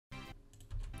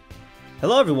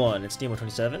Hello everyone, it's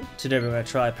Nemo27. Today we're going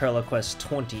to try Parallel Quest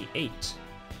 28.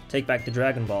 Take back the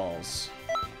Dragon Balls.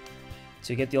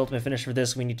 To get the ultimate finish for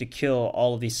this, we need to kill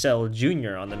all of the Cell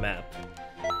Jr. on the map.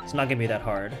 It's not going to be that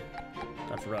hard.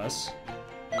 Not for us.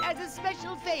 As a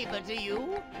special favor to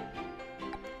you.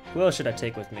 Who else should I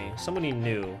take with me? Somebody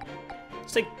new.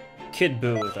 Let's take Kid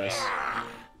Buu with us. I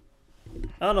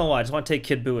don't know why, I just want to take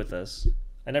Kid Buu with us.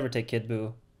 I never take Kid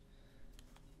Buu.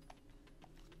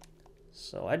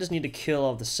 So I just need to kill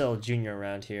all the Cell Jr.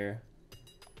 around here.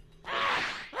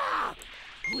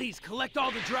 Please collect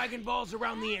all the Dragon Balls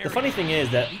around the area. The funny thing is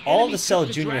that all the Cell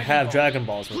Jr. have Dragon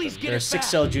Balls with them. There are 6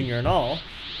 Cell Jr. in all,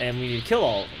 and we need to kill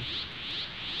all of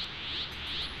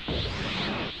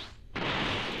them.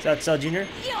 Is that Cell Jr.?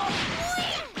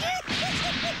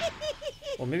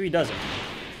 Well, maybe he doesn't.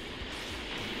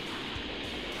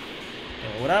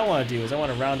 Yeah, what I want to do is I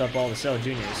want to round up all the Cell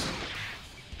Juniors.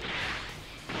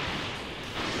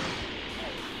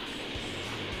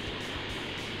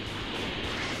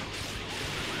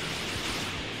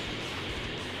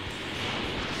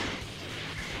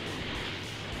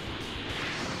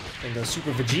 And go Super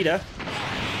Vegeta.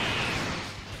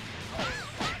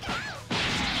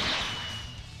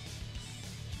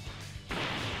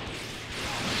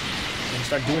 And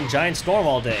start doing Giant Storm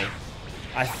all day.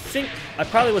 I think I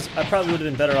probably would have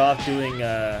been better off doing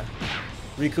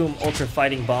Rikum Ultra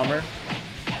Fighting Bomber,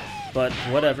 but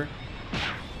whatever.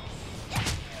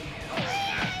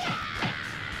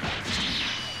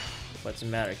 What's the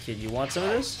matter, kid? You want some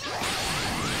of this?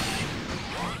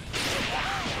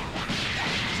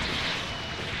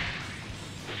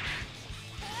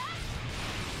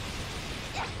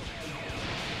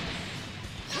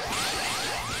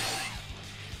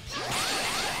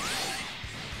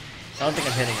 I don't think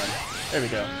I'm hitting him. There we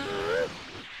go.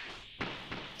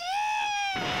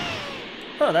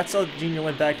 Huh, that Cell Jr.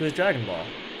 went back to his Dragon Ball.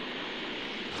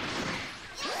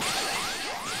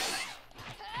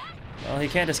 Well, he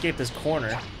can't escape this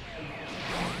corner.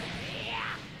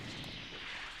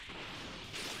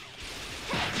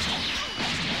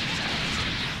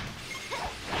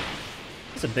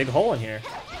 There's a big hole in here.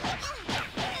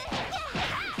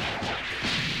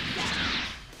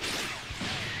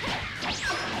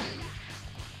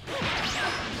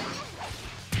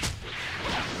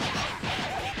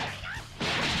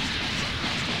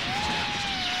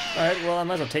 Alright, well, I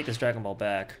might as well take this Dragon Ball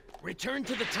back. Return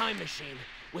to the time machine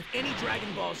with any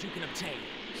Dragon Balls you can obtain.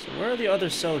 So where are the other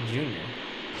Cell Jr.?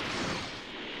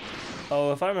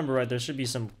 Oh, if I remember right, there should be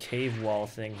some cave wall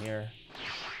thing here.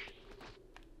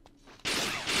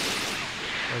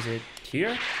 Was it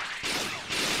here?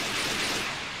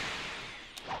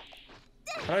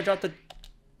 How did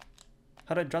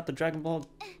I drop the Dragon Ball?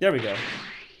 There we go.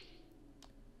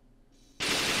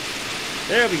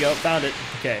 There we go, found it.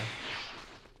 Okay.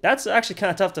 That's actually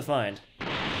kind of tough to find.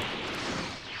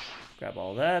 Grab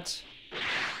all that.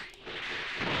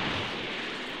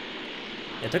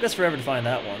 It took us forever to find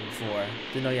that one before.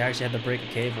 Didn't know you actually had to break a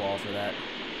cave wall for that.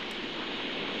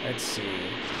 Let's see.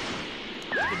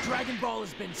 The Dragon Ball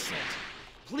has been sent.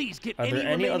 Please get Are there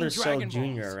any other Cell Dragon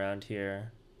Jr. Balls. around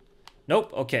here?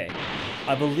 Nope, okay.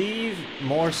 I believe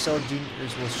more Cell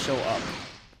Juniors will show up.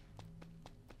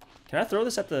 Can I throw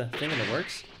this at the thing and it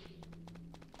works?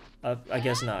 I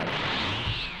guess not.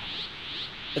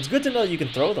 It's good to know you can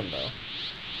throw them, though.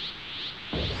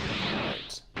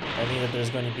 Right. I mean that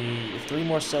there's going to be 3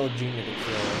 more Cell Jr. to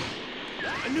kill.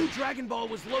 A new Dragon Ball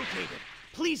was located.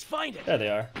 Please find it. There they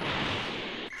are.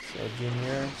 Cell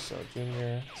Jr., Cell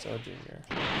Jr., Cell Jr.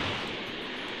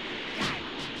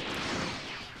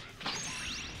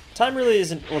 Time really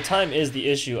isn't... Well, time is the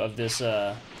issue of this,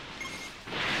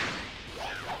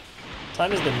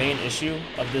 Time is the main issue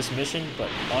of this mission, but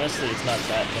honestly, it's not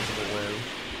that much of a worry.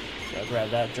 So I'll grab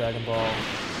that Dragon Ball.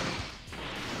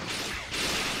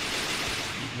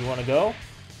 You want to go?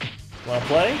 Want to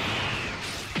play?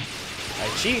 I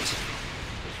cheat.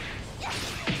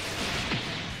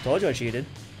 Told you I cheated.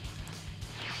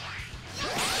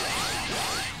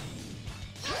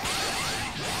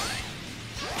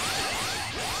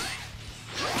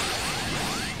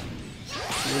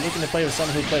 If you're looking to play with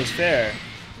someone who plays fair,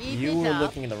 you were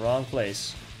looking in the wrong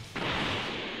place.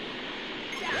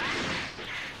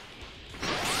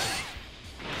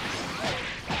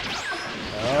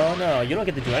 Oh no, you don't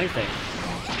get to do anything.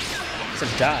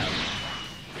 Except die.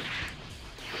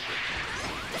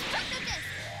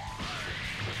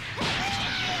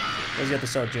 Where's the other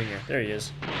Cell Jr.? There he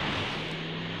is.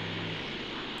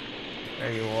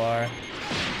 There you are.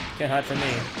 Can't hide from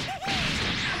me.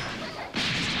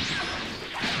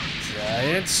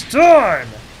 Giant Storm!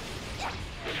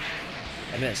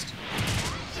 I missed.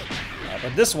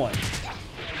 But this one.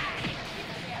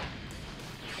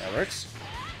 That works.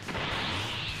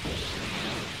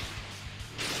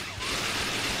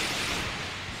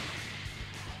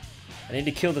 I need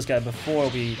to kill this guy before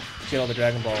we get all the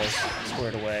Dragon Balls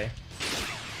squared away.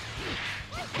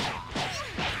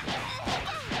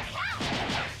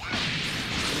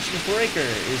 Mission Breaker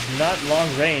is not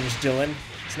long ranged, Dylan.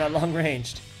 It's not long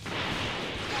ranged.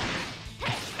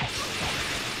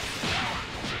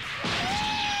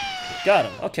 Got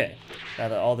him. Okay. Now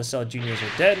that all the Cell Juniors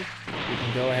are dead, we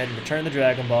can go ahead and return the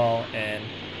Dragon Ball, and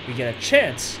we get a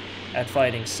chance at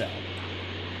fighting Cell.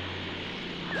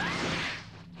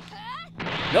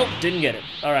 Nope, didn't get it.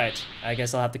 Alright, I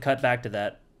guess I'll have to cut back to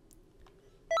that.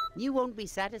 You won't be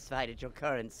satisfied at your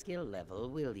current skill level,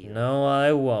 will you? No,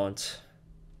 I won't.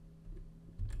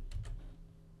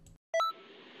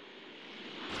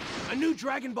 A new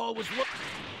Dragon Ball was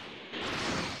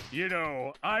You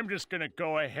know, I'm just gonna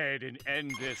go ahead and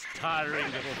end this tiring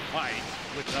little fight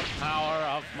with the power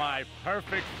of my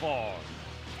perfect form.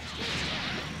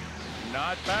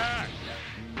 Not bad.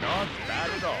 Not bad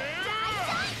at all.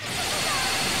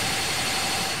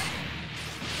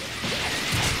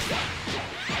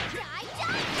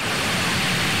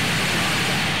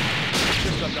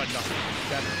 Since I've got nothing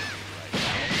better right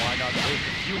now, why not take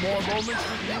a few more moments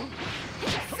with you?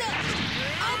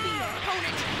 I'll be your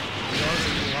opponent.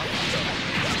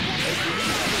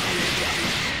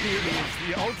 Experience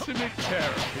the ultimate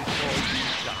terror before you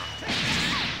die.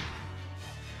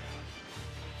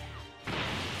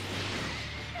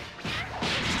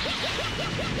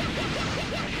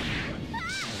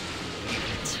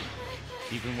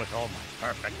 Even with all my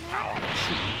perfect power, I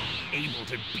should be able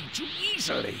to beat you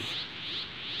easily.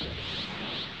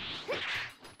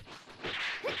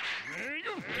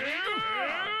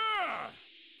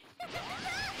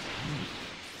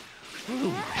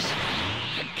 Lose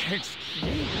against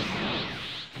me?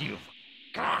 You've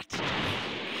got to be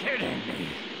kidding me.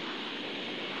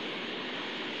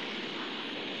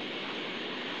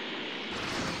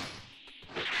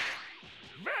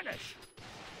 Vanish!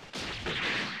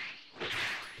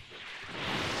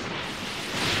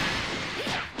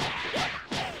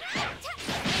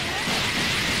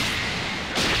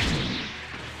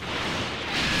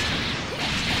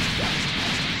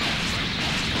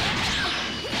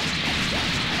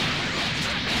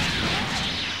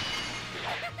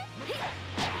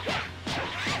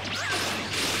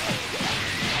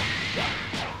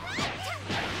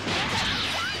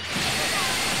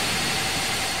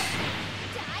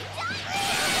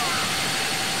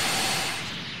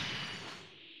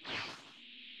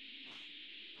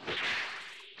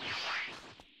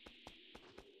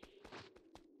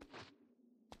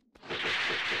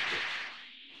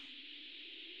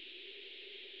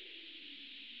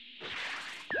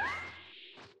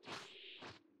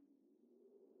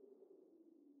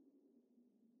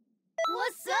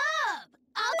 What's up?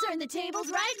 I'll turn the tables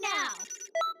right now.